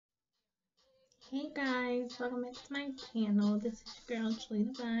Hey guys, welcome back to my channel. This is your girl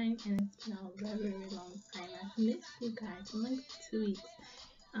Ly'E Divine, and it's been a very long time. I've missed you guys in like 2 weeks.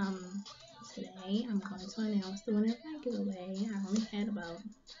 Today I'm going to announce the winner of my giveaway. I only had about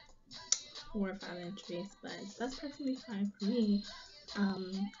 4 or 5 entries, but that's perfectly fine for me.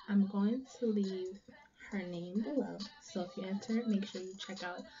 I'm going to leave her name below, so if you enter, make sure you check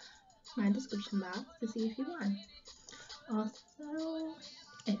out my description box to see if you won. Also,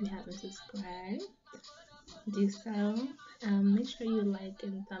 if you haven't subscribed, do so. Make sure you like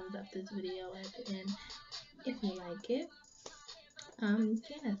and thumbs up this video at the end if you like it.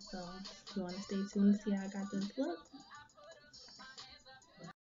 Yeah, so if you want to stay tuned to see how I got this look.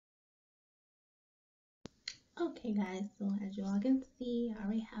 Okay guys, so as you all can see, I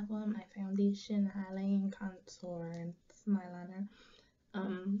already have on my foundation, highlighting, contour, and smile liner.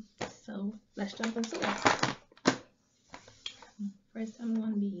 So let's jump into it. First, I'm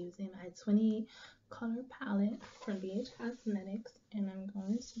going to be using my 28 color palette from BH Cosmetics, and I'm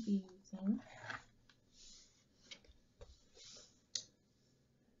going to be using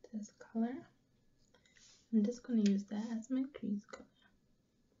this color. I'm just going to use that as my crease color,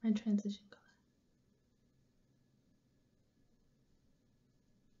 my transition color.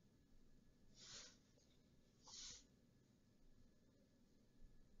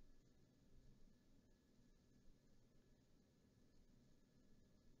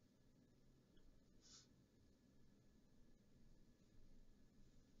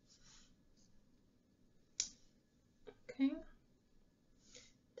 Okay,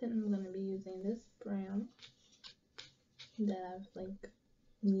 then I'm going to be using this brown that I've like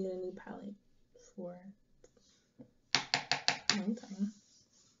needed a new palette for a long time.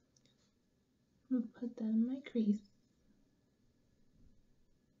 I'm going to put that in my crease.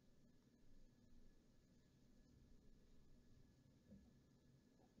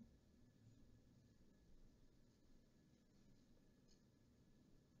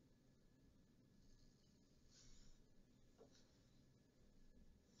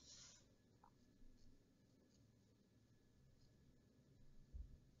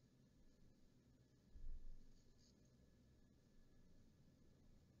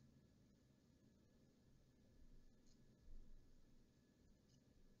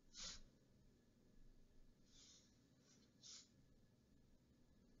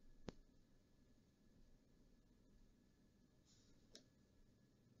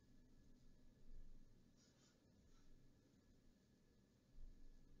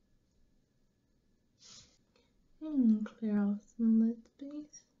 And clear off some lid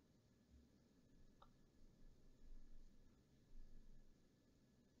space.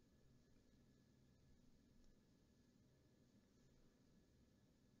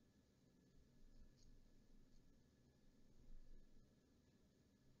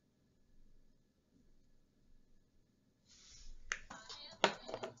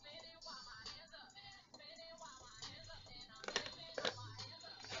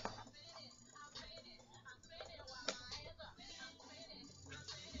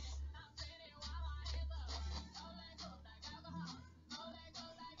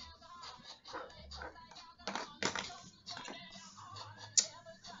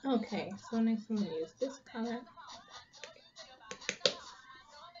 Okay, so next I'm going to use this color.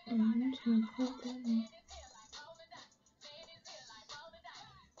 And I'm just going to put that in.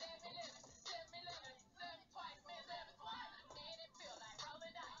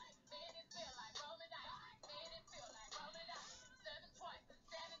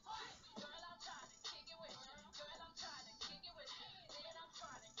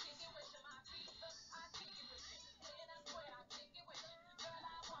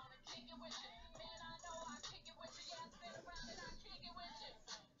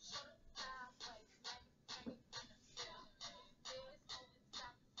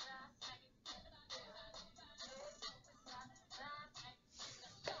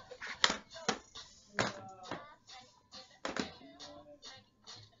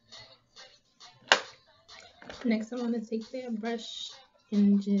 Next, I'm going to take that brush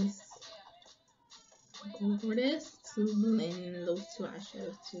and just go over this to blend those two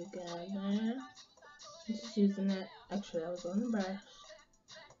eyeshadows together. Just using that, actually I was on the brush.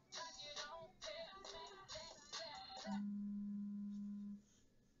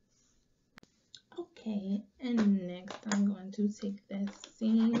 Okay, and next I'm going to take that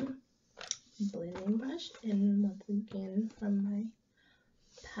same blending brush, and once again from my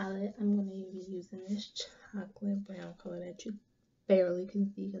palette I'm going to be using this chocolate brown color that you barely can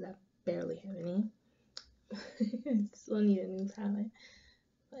see because I barely have any. I still need a new palette,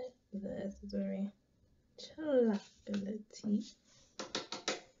 but this is very chocolatey.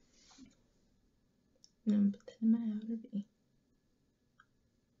 And put that in my outer V.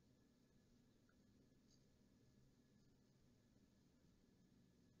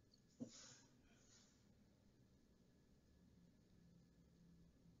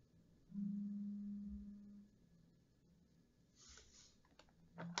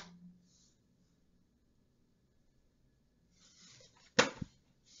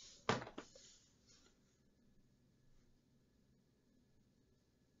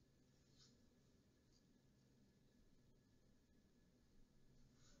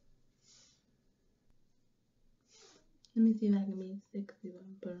 Let me see if I can be sexy while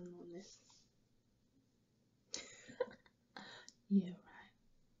I'm putting on this. Yeah, right.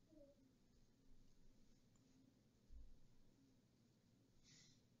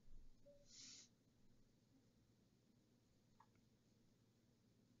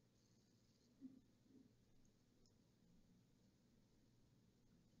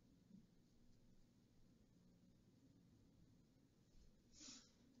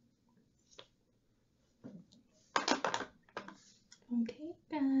 Okay,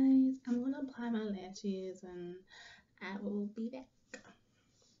 guys, I'm gonna apply my lashes and I will be back.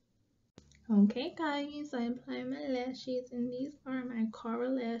 Okay, guys, I applied my lashes, and these are my Cara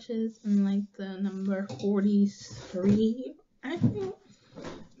lashes in like the number 43. I think.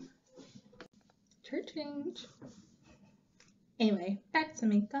 Church change. Anyway, back to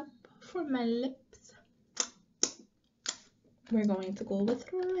makeup. For my lips, we're going to go with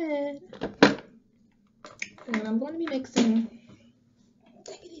red. And I'm going to be mixing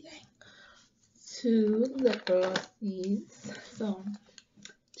two lip glossies. So,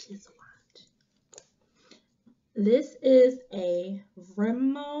 just watch. This is a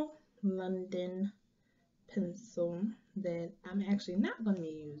Rimmel London pencil that I'm actually not going to be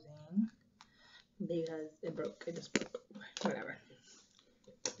using because it broke. It just broke. Whatever.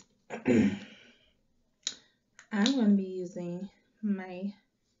 I'm going to be using my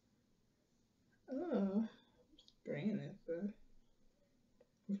brand is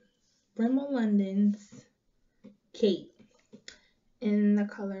Rimmel London's Kate in the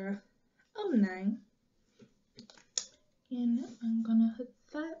color 09. And I'm going to hit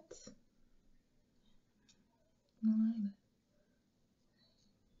that.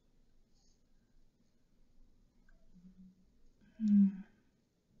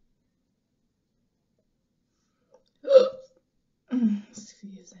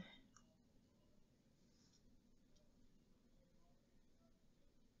 Excuse me.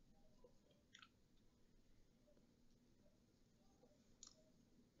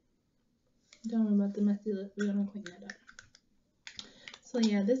 Don't worry about the messy lip. We're gonna clean that up. So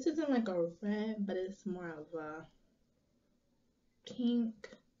yeah, this isn't like a red, but it's more of a pink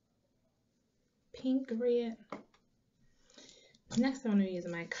red. Next, I'm gonna be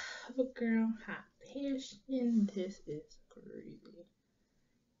using my CoverGirl Hot Passion. This is crazy.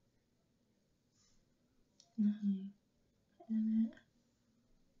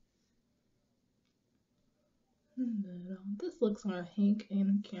 This looks kind of pink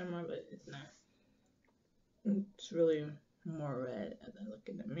in camera, but it's not. It's really more red as I look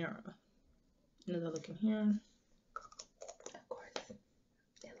in the mirror. And as I look in here, of course,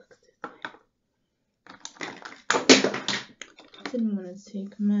 it looks this way. I didn't want to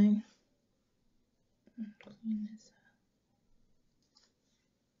take my clean this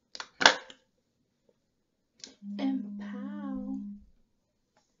up. And pow.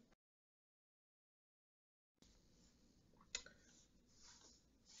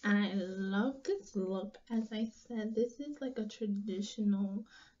 I love this look. As I said, this is like a traditional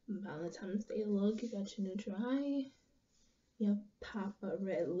Valentine's Day look. You got your neutral eye, you have pop-up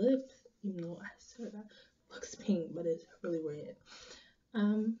red lips, even though I said that looks pink, but it's really red.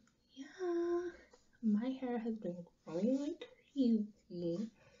 Yeah, my hair has been growing like crazy,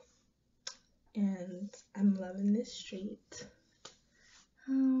 and I'm loving this straight.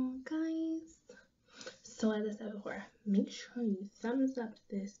 Oh, guys. So as I said before, make sure you thumbs up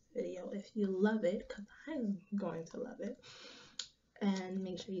this video if you love it, because I'm going to love it. And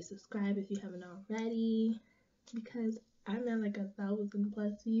make sure you subscribe if you haven't already, because I'm at like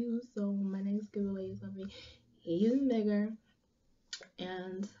 1,000+ views, so my next giveaway is going to be even bigger.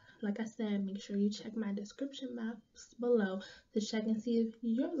 And like I said, make sure you check my description box below to check and see if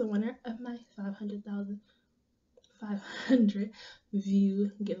you're the winner of my 500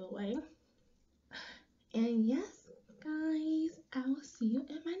 view giveaway. And yes, guys, I will see you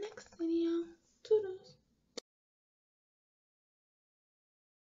in my next video. Toodles.